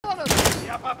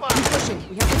Keep pushing.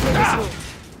 We have to clear this room.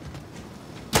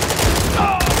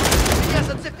 Меня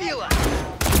зацепило!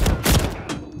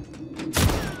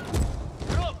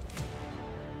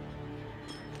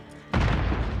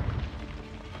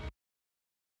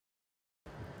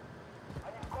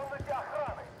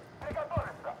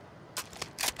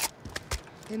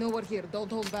 They know we're here. Don't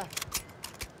hold back.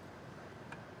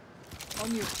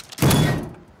 On you.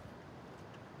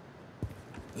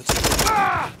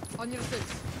 On your six.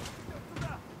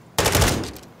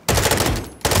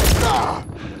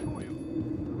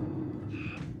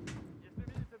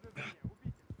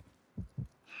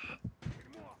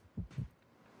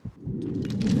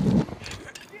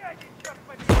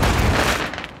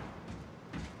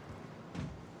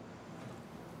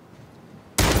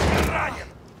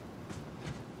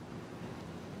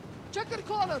 Check your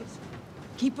corners.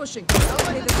 Keep pushing.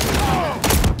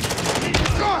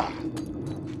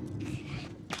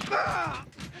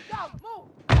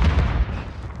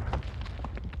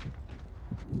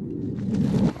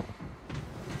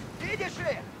 Видишь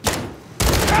их?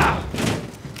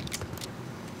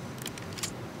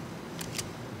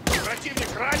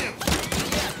 Противник ранен!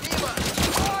 Нет, мимо!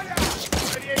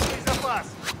 Рейный запас!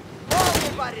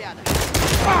 Полный порядок!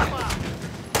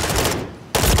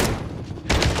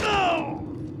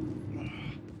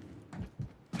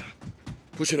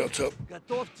 Push it up top.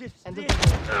 Готовьтесь And встретить!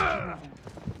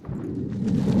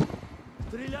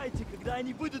 Стреляйте, когда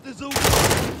они выйдут из-за угла!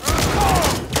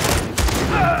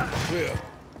 Clear.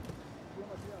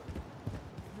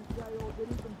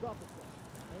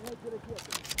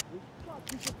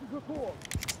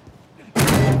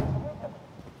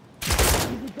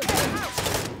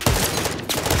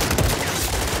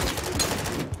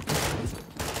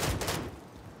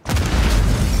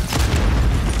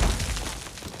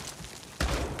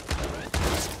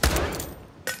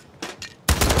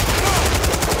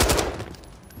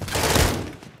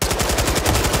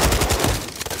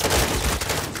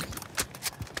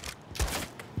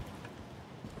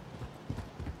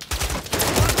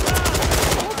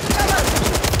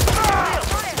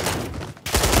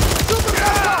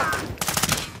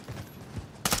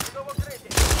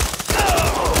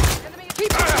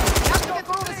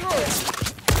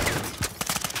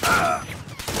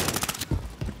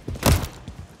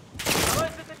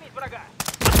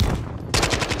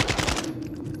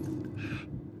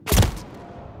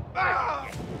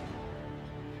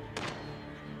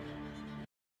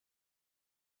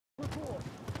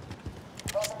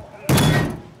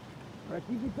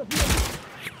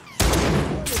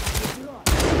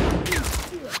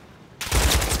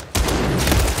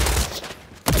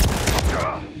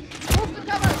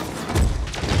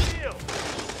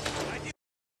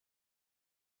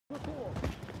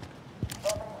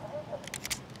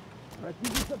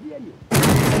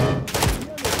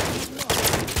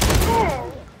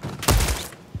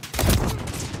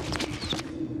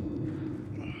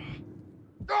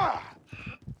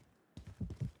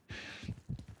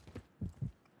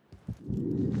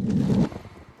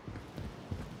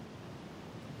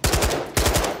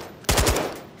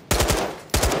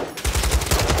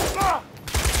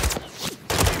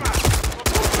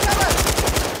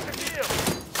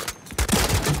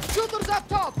 Shooters up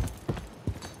top.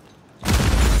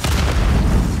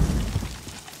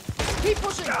 Keep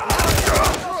pushing.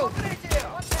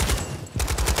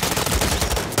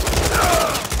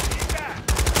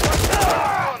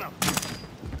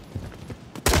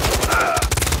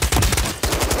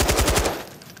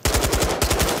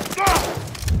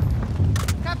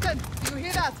 Captain, do you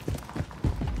hear that?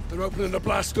 They're opening the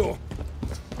blast door.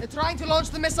 They're trying to launch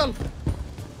the missile.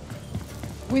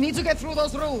 We need to get through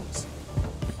those rooms.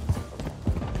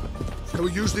 Can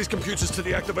we use these computers to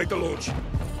deactivate the launch?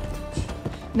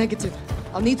 Negative.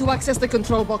 I'll need to access the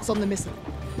control box on the missile.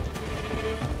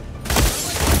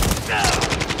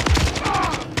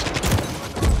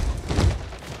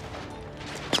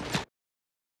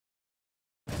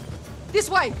 This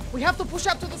way! We have to push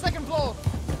up to the second floor.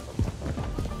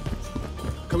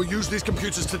 Can we use these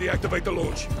computers to deactivate the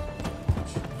launch?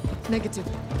 Negative.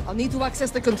 I'll need to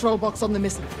access the control box on the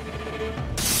missile.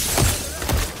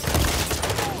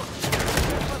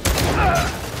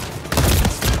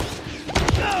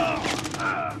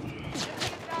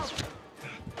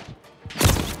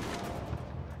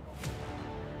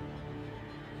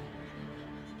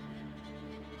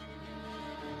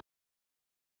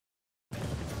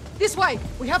 This way!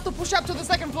 We have to push up to the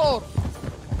second floor.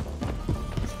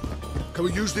 Can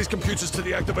we use these computers to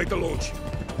deactivate the launch?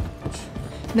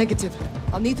 Negative.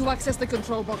 I'll need to access the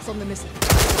control box on the missile.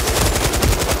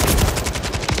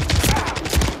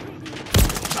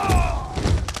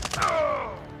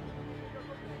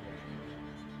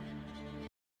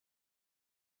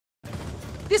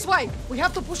 This way! We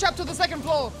have to push up to the second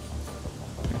floor.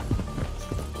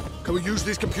 Can we use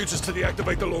these computers to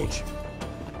deactivate the launch?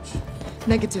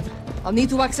 Negative. I'll need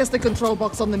to access the control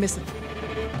box on the missile. Go to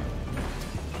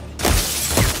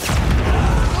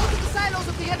the silos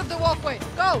at the end of the walkway.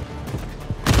 Go!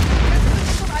 Get to the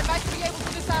missile, I might be able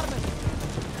to disarm it.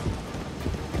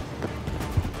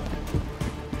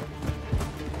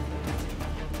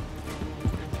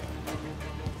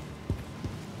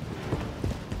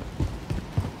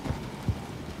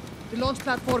 The launch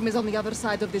platform is on the other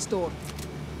side of this door.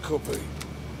 Copy.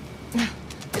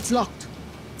 It's locked.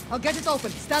 I'll get it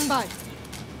open. Stand by.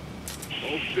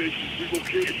 All stations, we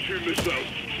located 2 missiles.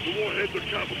 The warheads are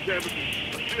capital chemicals.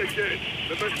 I say again,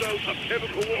 the missiles have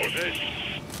chemical warheads.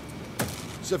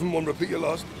 7-1, repeat your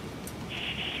last.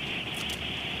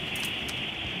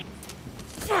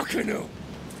 Fucking hell!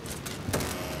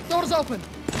 Doors open.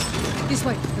 This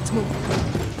way. Let's move.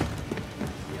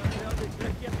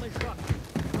 Ракетный шаг.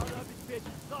 Надо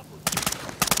обеспечить запуск.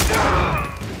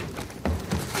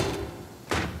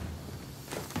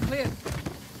 Clear.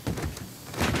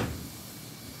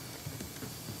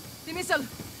 The missile.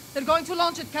 They're going to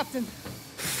launch it, Captain.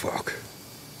 Fuck.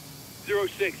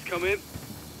 06, come in.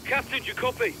 Captain, you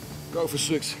copy? Go for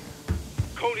 6.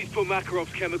 Coney's put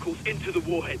Makarov's chemicals into the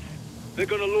warheads. They're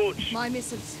gonna launch. My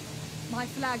missiles. My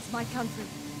flags, my country.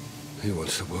 He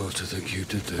wants the world to think you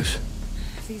did this.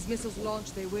 If these missiles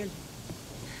launch, they will.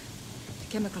 The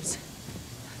chemicals.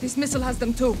 This missile has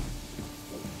them too.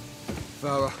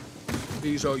 Farah,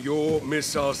 these are your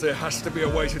missiles. There has to be a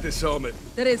way to disarm it.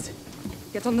 There is.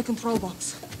 Get on the control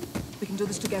box. We can do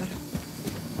this together.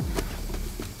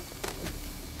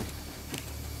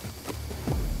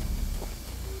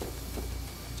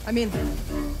 I'm in.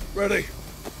 Ready?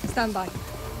 Stand by.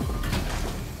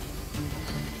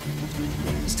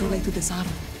 It's too late to disarm.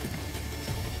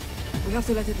 We have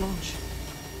to let it launch.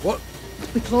 What?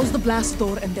 We close the blast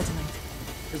door and detonate.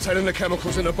 Containing the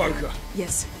chemicals in a bunker.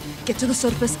 Yes. Get to the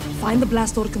surface, find the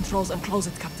blast door controls, and close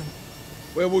it, Captain.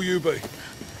 Where will you be?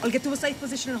 I'll get to a safe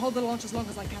position and hold the launch as long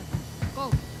as I can.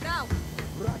 Go, now!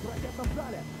 Враг в ракетном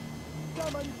зале.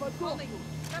 Там они Holding.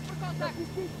 Prep for contact.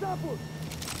 Здесь запуск.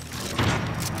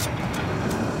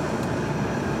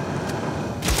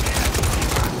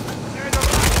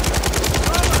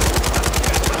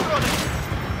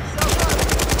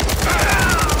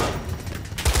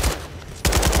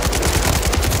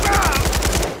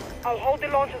 I'll hold the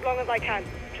launch as long as I can.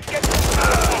 Just get to the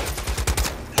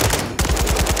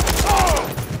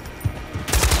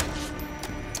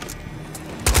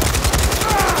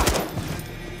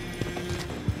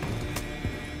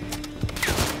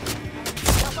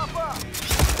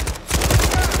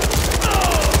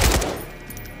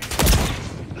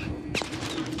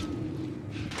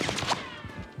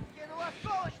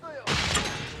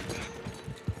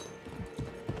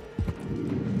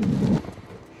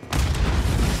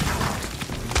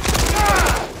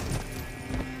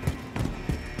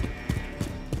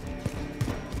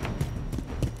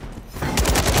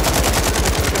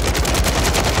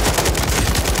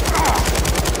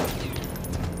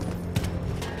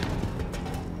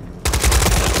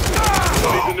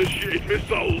Initiate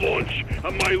missile launch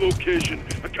at my location.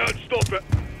 I can't stop it.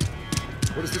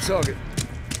 What is the target?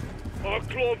 Our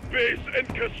club base in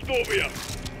Castovia.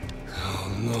 Oh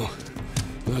no.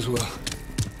 Might as well.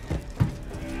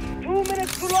 2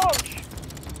 minutes to launch.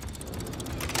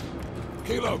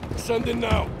 Kilo, send in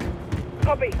now.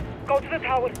 Copy. Go to the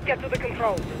tower, get to the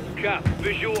controls. Cap,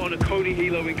 visual on a Coney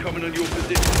helo incoming on your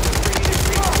position. Bringing in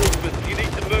reinforcements. You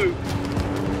need to move.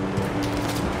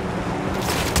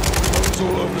 It's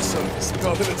all over the surface.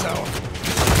 Guard in the tower.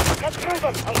 Get through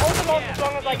them. I'll hold the launch as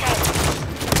long as I can.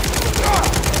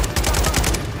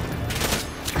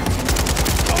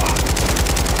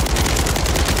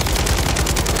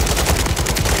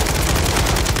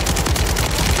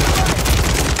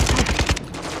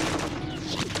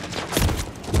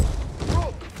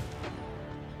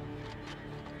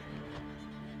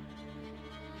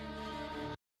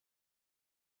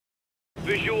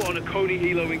 Visual on a Coney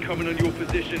helo incoming on your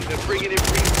position. They're bringing in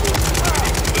reinforcements. You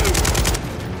need to move.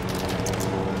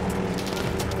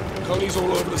 Coney's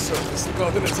all over the surface.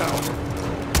 Guard in the tower.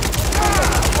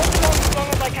 Hold the launch as long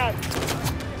as I can.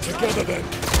 Together then.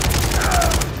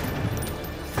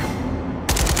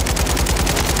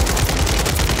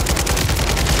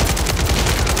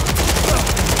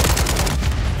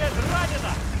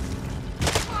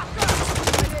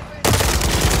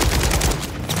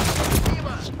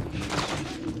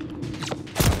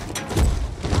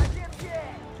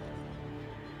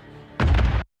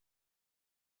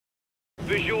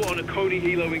 Visual on a Coney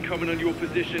helo incoming on your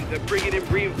position. They're bringing in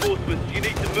reinforcements. You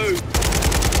need to move.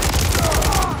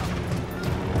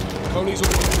 Ponies all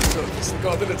on the surface. They're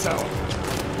guarding the tower.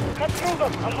 Cut through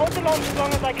them. I'll hold the launch as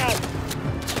long as I can.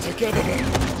 Together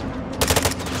then.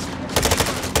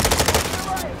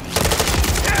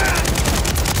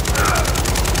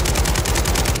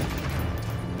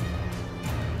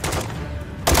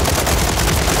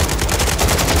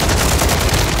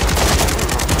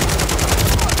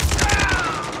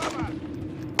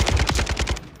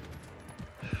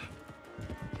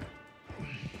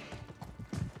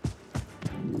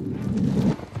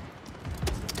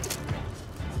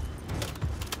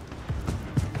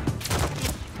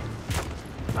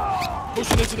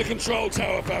 Pushing into the control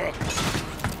tower, FARAH.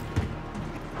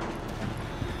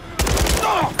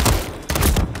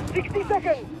 60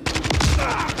 seconds!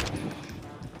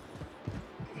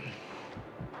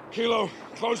 Kilo,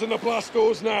 closing the blast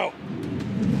doors now.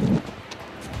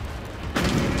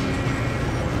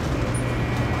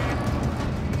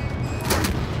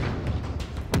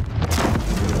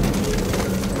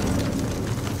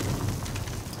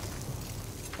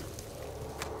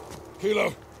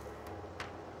 Kilo.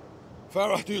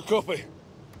 FARAH, do you copy?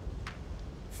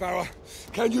 FARAH,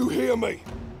 can you hear me?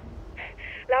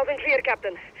 Loud and clear,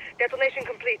 Captain. Detonation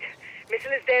complete.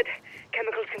 Missile is dead.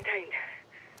 Chemicals contained.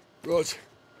 Rog.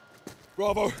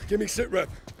 Bravo, give me sit-rep.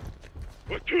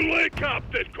 We're too late,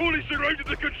 Captain. Coney surrounded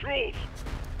the controls.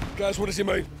 Guys, what does he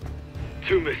mean?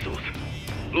 2 missiles.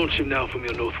 Launch him now from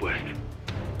your northwest.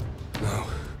 No.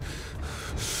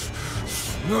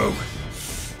 No.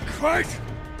 Fight!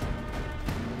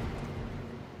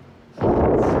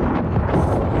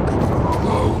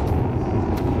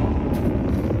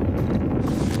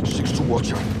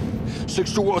 Watcher.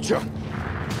 6 to Watcher.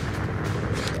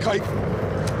 Kate.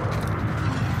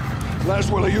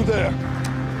 Laswell, are you there?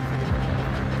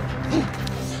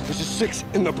 This is 6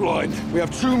 in the blind. We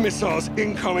have 2 missiles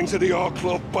incoming to the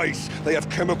Arklov base. They have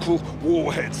chemical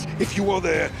warheads. If you are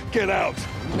there, get out.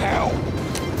 Now.